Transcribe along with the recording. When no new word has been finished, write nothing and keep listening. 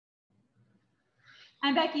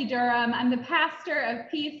I'm Becky Durham. I'm the pastor of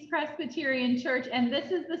Peace Presbyterian Church, and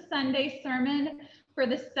this is the Sunday sermon for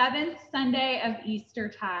the 7th Sunday of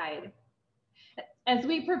Eastertide. As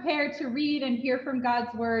we prepare to read and hear from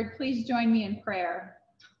God's word, please join me in prayer.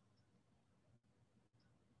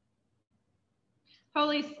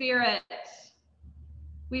 Holy Spirit,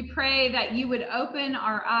 we pray that you would open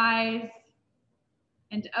our eyes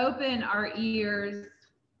and open our ears,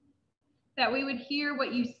 that we would hear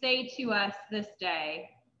what you say to us this day.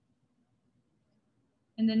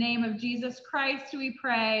 In the name of Jesus Christ, we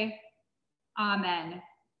pray. Amen.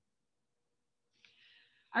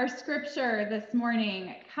 Our scripture this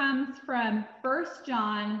morning comes from 1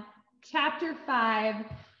 John chapter 5,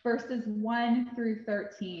 verses 1 through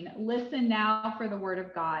 13. Listen now for the word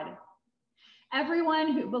of God.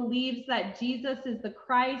 Everyone who believes that Jesus is the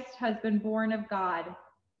Christ has been born of God.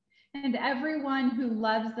 And everyone who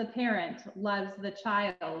loves the parent loves the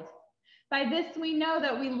child. By this we know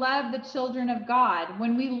that we love the children of God,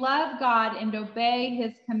 when we love God and obey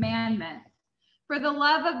his commandments. For the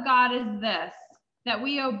love of God is this, that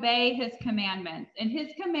we obey his commandments, and his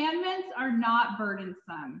commandments are not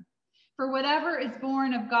burdensome. For whatever is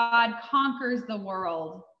born of God conquers the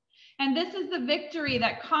world. And this is the victory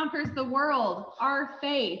that conquers the world, our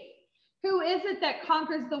faith. Who is it that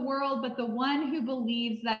conquers the world but the one who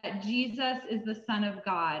believes that Jesus is the Son of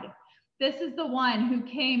God? This is the one who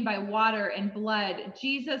came by water and blood,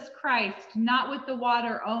 Jesus Christ, not with the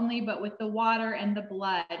water only, but with the water and the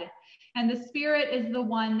blood. And the Spirit is the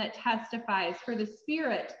one that testifies, for the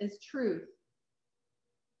Spirit is truth.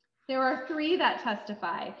 There are three that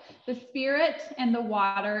testify, the Spirit and the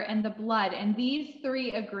water and the blood, and these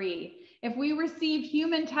three agree. If we receive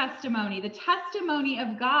human testimony, the testimony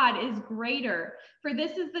of God is greater, for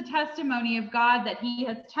this is the testimony of God that he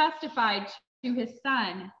has testified to his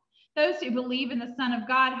Son. Those who believe in the Son of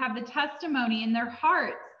God have the testimony in their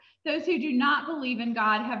hearts. Those who do not believe in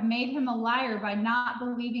God have made him a liar by not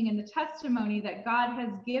believing in the testimony that God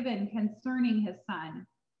has given concerning his Son.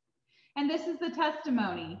 And this is the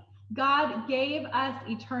testimony. God gave us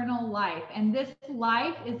eternal life, and this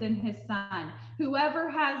life is in his Son. Whoever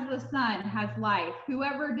has the Son has life.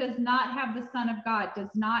 Whoever does not have the Son of God does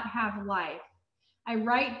not have life. I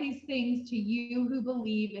write these things to you who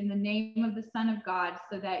believe in the name of the Son of God,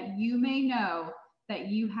 so that you may know that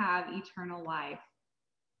you have eternal life.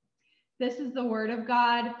 This is the word of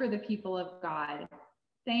God for the people of God.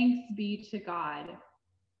 Thanks be to God.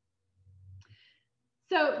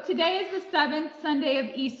 So today is the 7th Sunday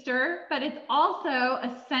of Easter, but it's also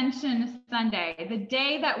Ascension Sunday, the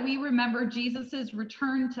day that we remember Jesus's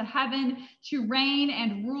return to heaven to reign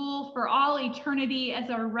and rule for all eternity as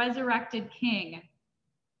our resurrected King.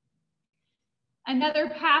 Another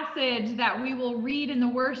passage that we will read in the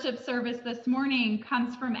worship service this morning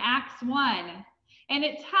comes from Acts 1, and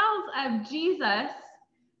it tells of Jesus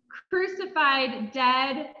crucified,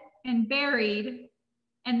 dead, and buried,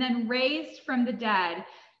 and then raised from the dead,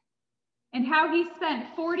 and how he spent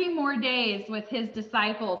 40 more days with his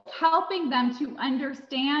disciples, helping them to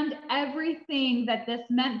understand everything that this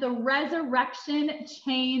meant. The resurrection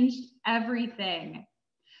changed everything.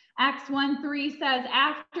 Acts 1:3 says,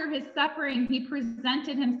 after his suffering, he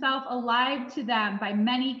presented himself alive to them by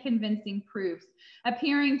many convincing proofs,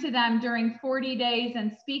 appearing to them during 40 days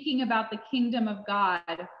and speaking about the kingdom of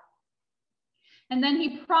God. And then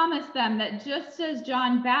he promised them that just as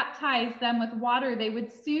John baptized them with water, they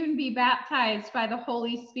would soon be baptized by the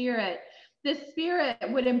Holy Spirit. This Spirit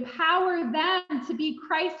would empower them to be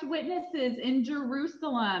Christ's witnesses in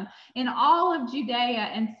Jerusalem, in all of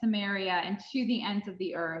Judea and Samaria, and to the ends of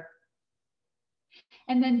the earth.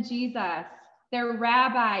 And then Jesus, their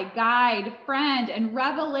rabbi, guide, friend, and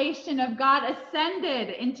revelation of God, ascended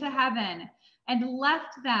into heaven and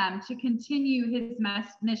left them to continue his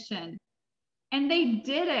mission. And they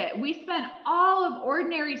did it. We spent all of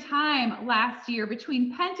ordinary time last year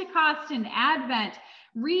between Pentecost and Advent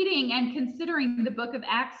reading and considering the book of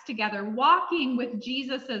Acts together, walking with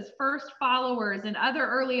Jesus's first followers and other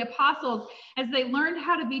early apostles as they learned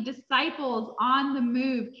how to be disciples on the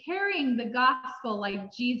move, carrying the gospel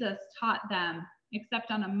like Jesus taught them,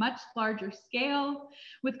 except on a much larger scale,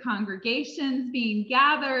 with congregations being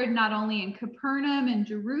gathered not only in Capernaum and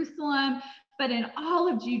Jerusalem, but in all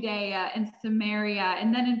of Judea and Samaria,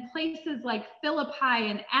 and then in places like Philippi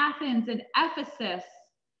and Athens and Ephesus,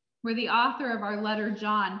 where the author of our letter,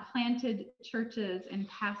 John, planted churches and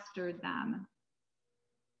pastored them.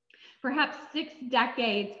 Perhaps 6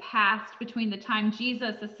 decades passed between the time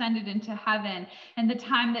Jesus ascended into heaven and the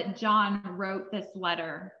time that John wrote this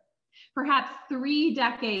letter. Perhaps 3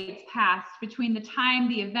 decades passed between the time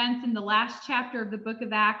the events in the last chapter of the book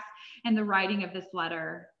of Acts and the writing of this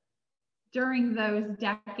letter. During those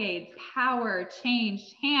decades, power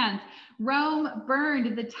changed hands. Rome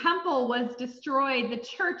burned, the temple was destroyed, the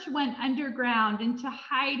church went underground into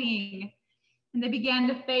hiding, and they began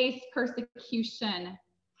to face persecution.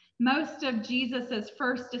 Most of Jesus's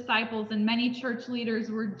first disciples and many church leaders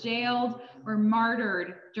were jailed or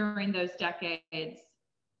martyred during those decades.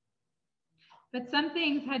 But some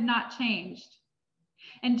things had not changed.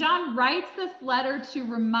 And John writes this letter to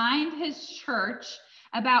remind his church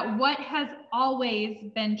about what has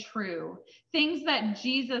always been true, things that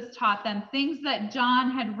Jesus taught them, things that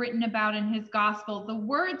John had written about in his gospel. The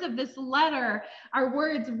words of this letter are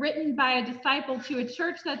words written by a disciple to a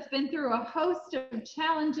church that's been through a host of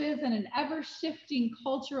challenges and an ever-shifting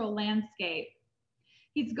cultural landscape.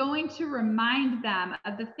 He's going to remind them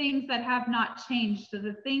of the things that have not changed, of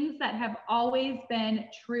the things that have always been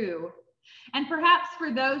true. And perhaps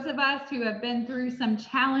for those of us who have been through some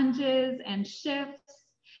challenges and shifts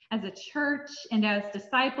as a church and as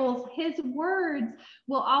disciples, his words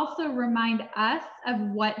will also remind us of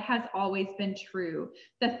what has always been true,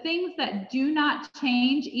 the things that do not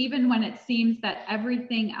change even when it seems that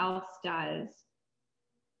everything else does.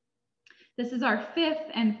 This is our 5th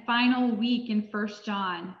and final week in 1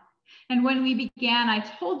 John. And when we began, I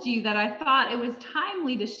told you that I thought it was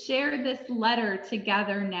timely to share this letter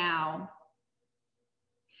together now.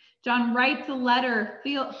 John writes a letter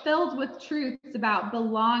filled with truths about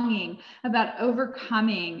belonging, about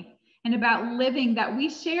overcoming, and about living that we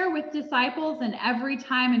share with disciples in every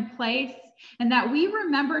time and place, and that we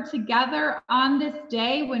remember together on this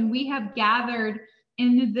day when we have gathered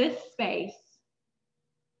in this space.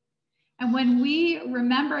 And when we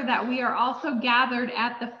remember that we are also gathered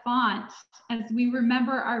at the font as we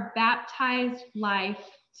remember our baptized life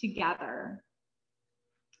together.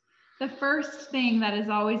 The first thing that has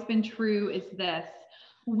always been true is this: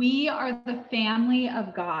 we are the family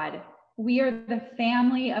of God. We are the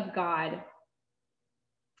family of God.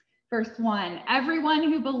 Verse 1,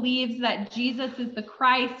 everyone who believes that Jesus is the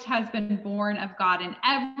Christ has been born of God, and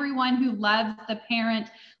everyone who loves the parent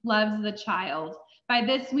loves the child. By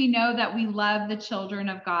this we know that we love the children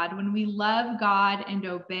of God, when we love God and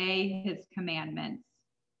obey his commandments.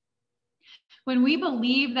 When we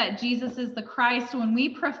believe that Jesus is the Christ, when we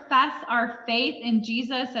profess our faith in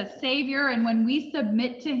Jesus as Savior, and when we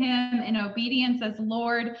submit to him in obedience as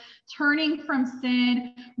Lord, turning from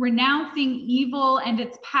sin, renouncing evil and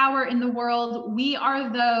its power in the world, we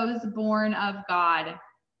are those born of God.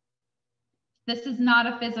 This is not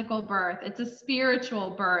a physical birth, it's a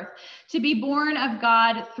spiritual birth. To be born of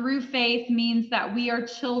God through faith means that we are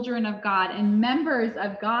children of God and members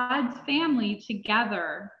of God's family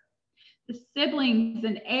together. The siblings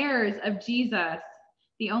and heirs of Jesus,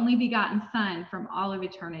 the only begotten Son from all of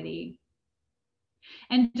eternity.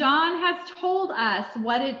 And John has told us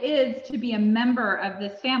what it is to be a member of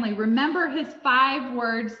this family. Remember his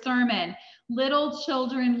 5-word sermon, little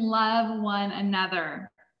children, love one another.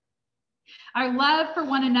 Our love for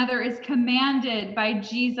one another is commanded by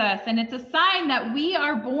Jesus, and it's a sign that we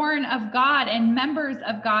are born of God and members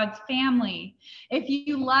of God's family. If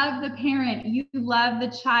you love the parent, you love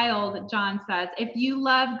the child, John says. If you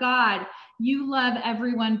love God, you love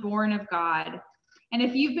everyone born of God. And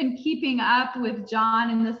if you've been keeping up with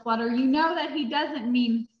John in this letter, you know that he doesn't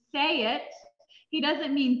mean say it. He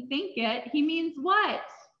doesn't mean think it. He means what?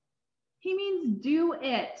 He means do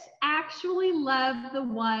it. Actually love the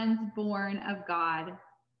ones born of God.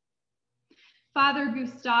 Father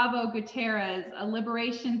Gustavo Gutierrez, a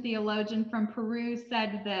liberation theologian from Peru,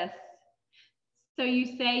 said this: so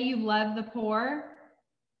you say you love the poor?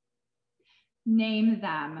 Name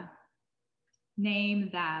them.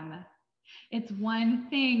 Name them. It's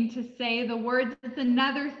one thing to say the words, it's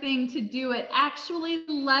another thing to do it. Actually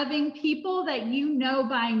loving people that you know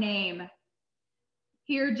by name.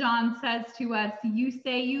 Here John says to us, you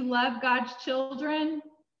say you love God's children?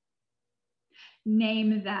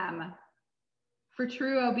 Name them. For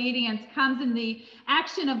true obedience comes in the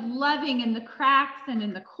action of loving in the cracks and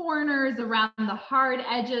in the corners, around the hard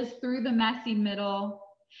edges, through the messy middle.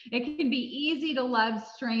 It can be easy to love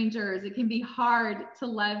strangers. It can be hard to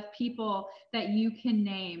love people that you can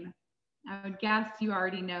name. I would guess you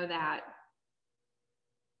already know that.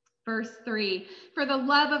 Verse 3, for the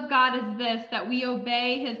love of God is this, that we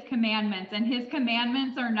obey his commandments, and his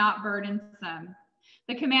commandments are not burdensome.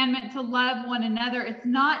 The commandment to love one another, it's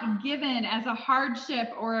not given as a hardship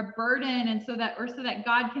or a burden, and so that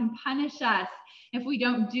God can punish us if we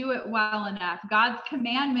don't do it well enough. God's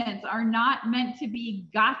commandments are not meant to be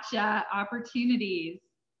gotcha opportunities.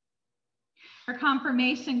 Our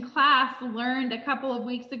confirmation class learned a couple of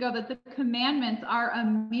weeks ago that the commandments are a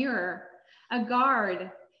mirror, a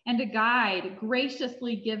guard, and a guide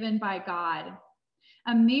graciously given by God.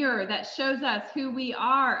 A mirror that shows us who we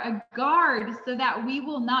are, a guard so that we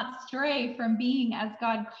will not stray from being as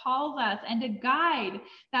God calls us, and a guide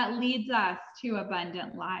that leads us to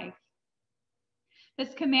abundant life.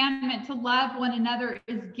 This commandment to love one another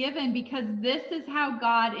is given because this is how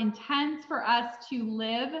God intends for us to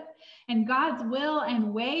live, and God's will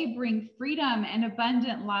and way bring freedom and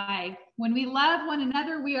abundant life. When we love one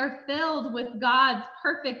another, we are filled with God's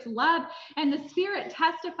perfect love, and the Spirit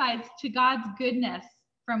testifies to God's goodness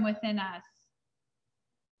from within us.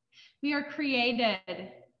 We are created,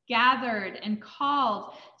 gathered, and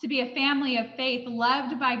called to be a family of faith,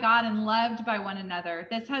 loved by God and loved by one another.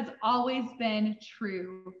 This has always been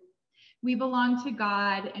true. We belong to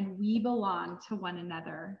God and we belong to one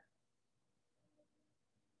another.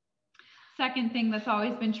 Second thing that's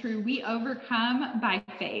always been true, we overcome by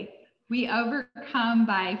faith. We overcome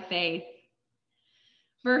by faith.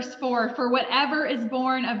 Verse 4, for whatever is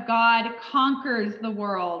born of God conquers the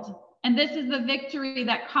world. And this is the victory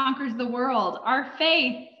that conquers the world, our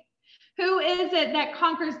faith. Who is it that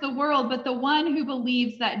conquers the world but the one who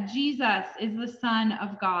believes that Jesus is the Son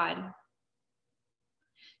of God?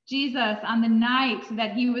 Jesus, on the night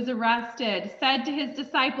that he was arrested, said to his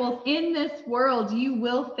disciples, in this world you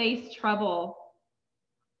will face trouble.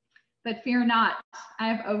 But fear not, I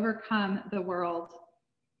have overcome the world.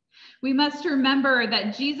 We must remember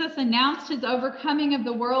that Jesus announced his overcoming of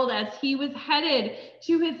the world as he was headed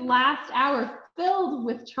to his last hour, filled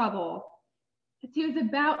with trouble. As he was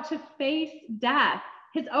about to face death,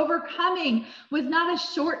 his overcoming was not a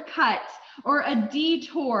shortcut or a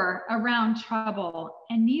detour around trouble,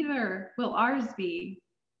 and neither will ours be.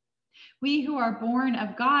 We who are born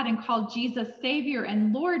of God and called Jesus Savior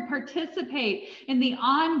and Lord participate in the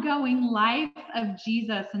ongoing life of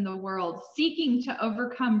Jesus in the world, seeking to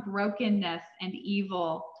overcome brokenness and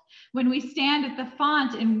evil. When we stand at the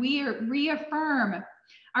font and we reaffirm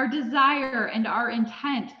our desire and our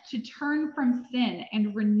intent to turn from sin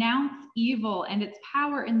and renounce evil and its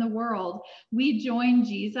power in the world, we join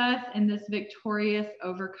Jesus in this victorious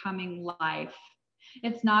overcoming life.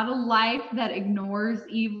 It's not a life that ignores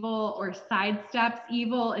evil or sidesteps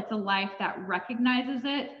evil. It's a life that recognizes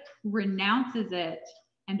it, renounces it,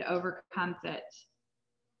 and overcomes it.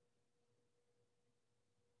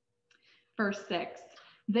 Verse 6.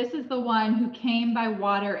 This is the one who came by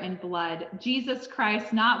water and blood, Jesus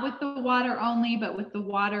Christ, not with the water only, but with the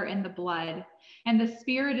water and the blood. And the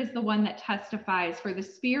Spirit is the one that testifies, for the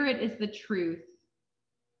Spirit is the truth.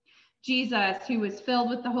 Jesus, who was filled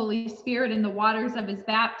with the Holy Spirit in the waters of his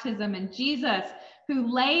baptism, and Jesus,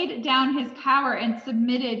 who laid down his power and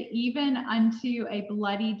submitted even unto a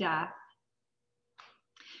bloody death.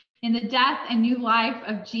 In the death and new life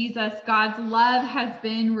of Jesus, God's love has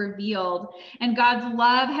been revealed, and God's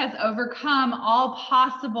love has overcome all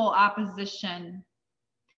possible opposition.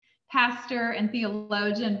 Pastor and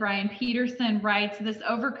theologian Brian Peterson writes, this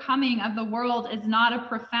overcoming of the world is not a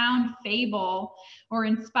profound fable or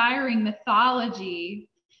inspiring mythology,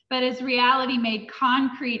 but is reality made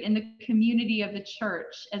concrete in the community of the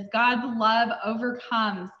church, as God's love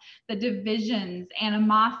overcomes the divisions,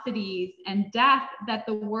 animosities, and death that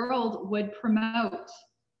the world would promote.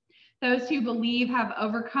 Those who believe have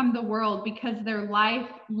overcome the world because their life,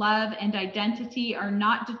 love, and identity are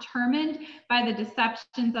not determined by the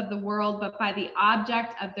deceptions of the world, but by the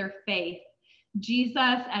object of their faith, Jesus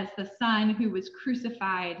as the Son who was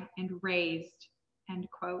crucified and raised, end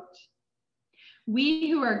quote. We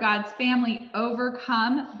who are God's family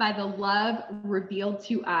overcome by the love revealed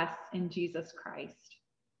to us in Jesus Christ.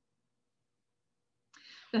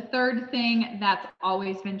 The third thing that's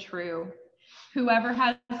always been true, whoever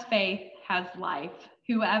has faith has life.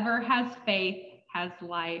 Whoever has faith has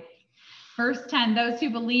life. Verse 10, those who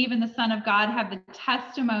believe in the Son of God have the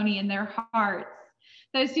testimony in their hearts.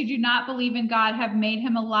 Those who do not believe in God have made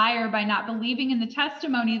him a liar by not believing in the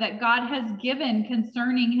testimony that God has given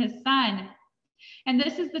concerning his Son. And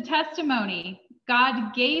this is the testimony.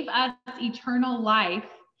 God gave us eternal life,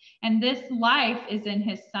 and this life is in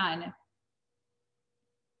his Son.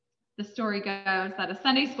 The story goes that a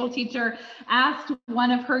Sunday school teacher asked one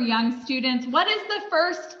of her young students, what is the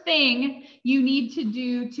first thing you need to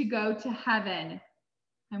do to go to heaven?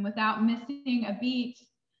 And without missing a beat,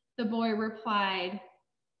 the boy replied,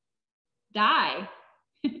 die.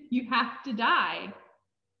 You have to die.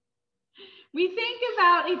 We think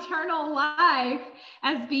about eternal life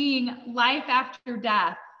as being life after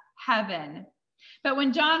death, heaven. But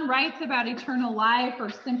when John writes about eternal life or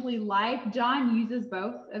simply life, John uses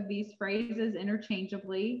both of these phrases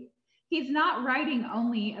interchangeably. He's not writing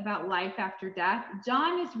only about life after death.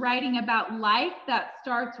 John is writing about life that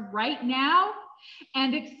starts right now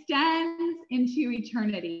and extends into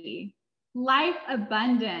eternity. Life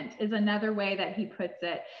abundant is another way that he puts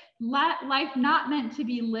it. Life not meant to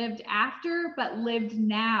be lived after, but lived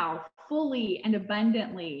now, fully and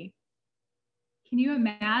abundantly. Can you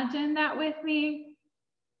imagine that with me?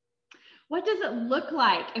 What does it look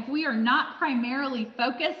like if we are not primarily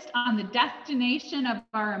focused on the destination of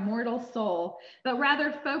our immortal soul, but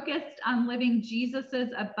rather focused on living Jesus's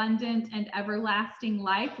abundant and everlasting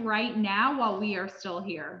life right now while we are still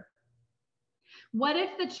here? What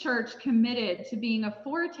if the church committed to being a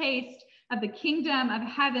foretaste of the kingdom of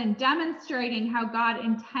heaven, demonstrating how God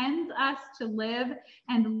intends us to live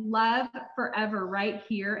and love forever right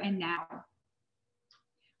here and now?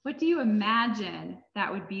 What do you imagine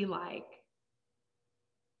that would be like?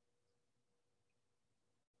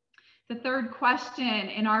 The third question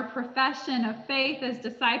in our profession of faith as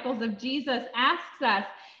disciples of Jesus asks us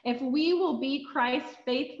if we will be Christ's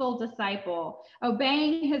faithful disciple,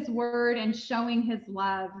 obeying his word and showing his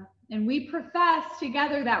love. And we profess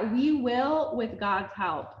together that we will with God's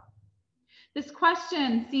help. This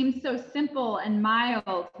question seems so simple and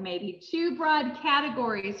mild, maybe two broad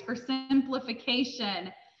categories for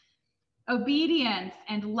simplification: obedience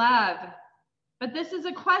and love. But this is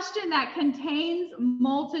a question that contains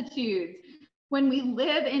multitudes. When we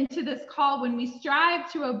live into this call, when we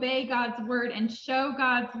strive to obey God's word and show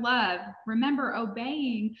God's love, remember,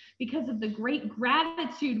 obeying because of the great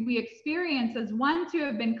gratitude we experience as ones who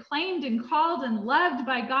have been claimed and called and loved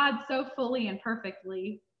by God so fully and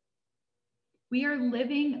perfectly. We are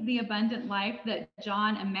living the abundant life that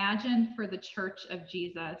John imagined for the church of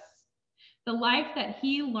Jesus. The life that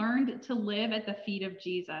he learned to live at the feet of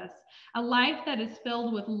Jesus, a life that is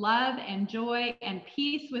filled with love and joy and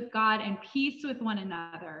peace with God and peace with one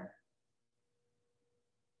another.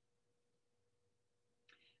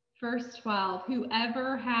 Verse 12,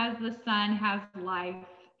 whoever has the Son has life.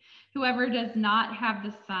 Whoever does not have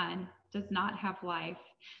the Son does not have life.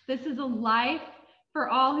 This is a life for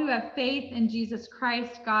all who have faith in Jesus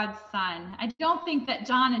Christ, God's Son. I don't think that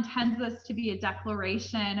John intends this to be a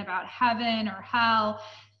declaration about heaven or hell.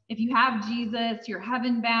 If you have Jesus, you're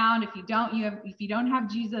heaven bound. If you don't have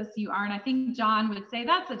Jesus, you aren't. I think John would say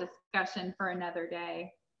that's a discussion for another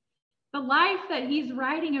day. The life that he's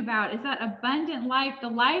writing about is that abundant life, the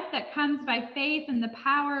life that comes by faith and the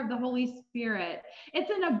power of the Holy Spirit. It's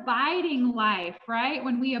an abiding life, right?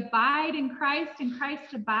 When we abide in Christ and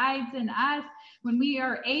Christ abides in us, when we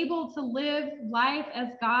are able to live life as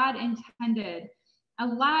God intended, a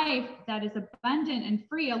life that is abundant and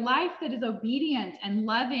free, a life that is obedient and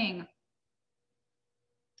loving.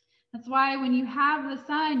 That's why when you have the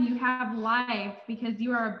Son, you have life, because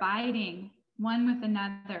you are abiding one with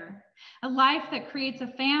another. A life that creates a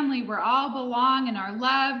family where all belong and are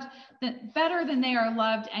loved better than they are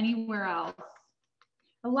loved anywhere else.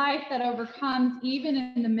 A life that overcomes even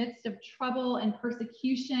in the midst of trouble and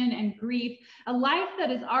persecution and grief. A life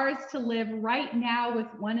that is ours to live right now with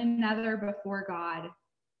one another before God.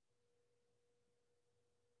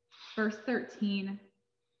 Verse 13.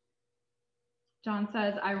 John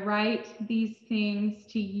says, I write these things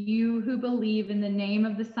to you who believe in the name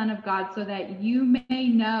of the Son of God, so that you may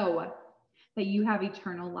know that you have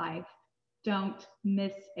eternal life. Don't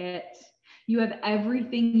miss it. You have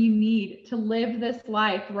everything you need to live this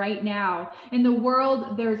life right now. In the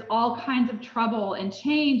world, there's all kinds of trouble and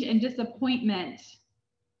change and disappointment.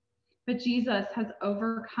 But Jesus has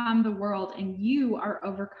overcome the world, and you are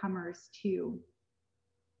overcomers too.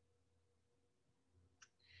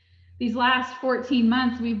 These last 14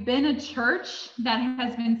 months, we've been a church that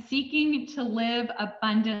has been seeking to live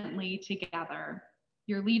abundantly together.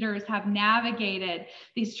 Your leaders have navigated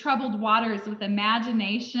these troubled waters with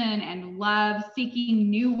imagination and love, seeking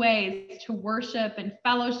new ways to worship and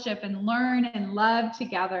fellowship and learn and love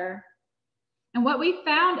together. And what we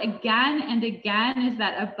found again and again is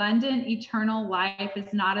that abundant eternal life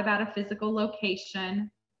is not about a physical location.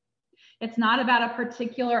 It's not about a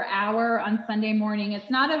particular hour on Sunday morning.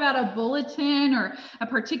 It's not about a bulletin or a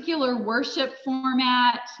particular worship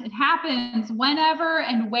format. It happens whenever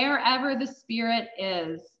and wherever the Spirit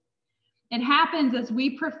is. It happens as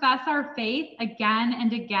we profess our faith again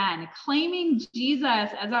and again, claiming Jesus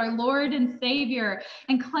as our Lord and Savior,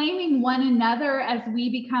 and claiming one another as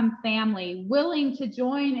we become family, willing to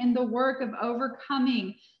join in the work of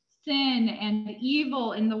overcoming sin and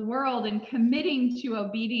evil in the world, and committing to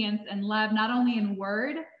obedience and love, not only in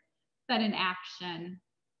word, but in action.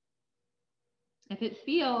 If it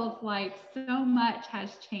feels like so much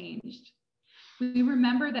has changed, we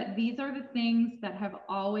remember that these are the things that have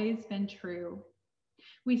always been true.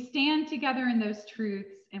 We stand together in those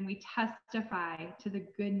truths and we testify to the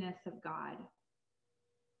goodness of God.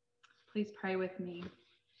 Please pray with me.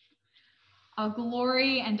 All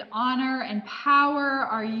glory and honor and power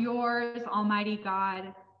are yours, Almighty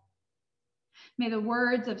God. May the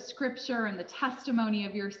words of Scripture and the testimony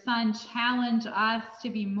of your Son challenge us to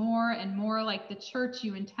be more and more like the church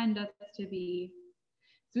you intend us to be.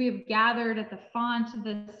 As we have gathered at the font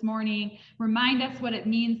this morning, remind us what it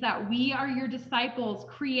means that we are your disciples,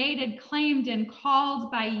 created, claimed, and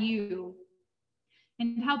called by you.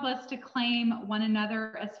 And help us to claim one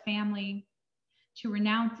another as family, to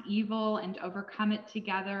renounce evil and overcome it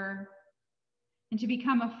together, and to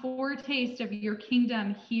become a foretaste of your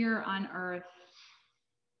kingdom here on earth.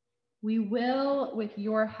 We will with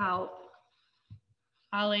your help.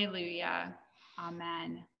 Alleluia.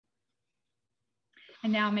 Amen.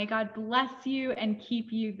 And now may God bless you and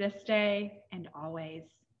keep you this day and always.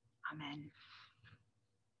 Amen.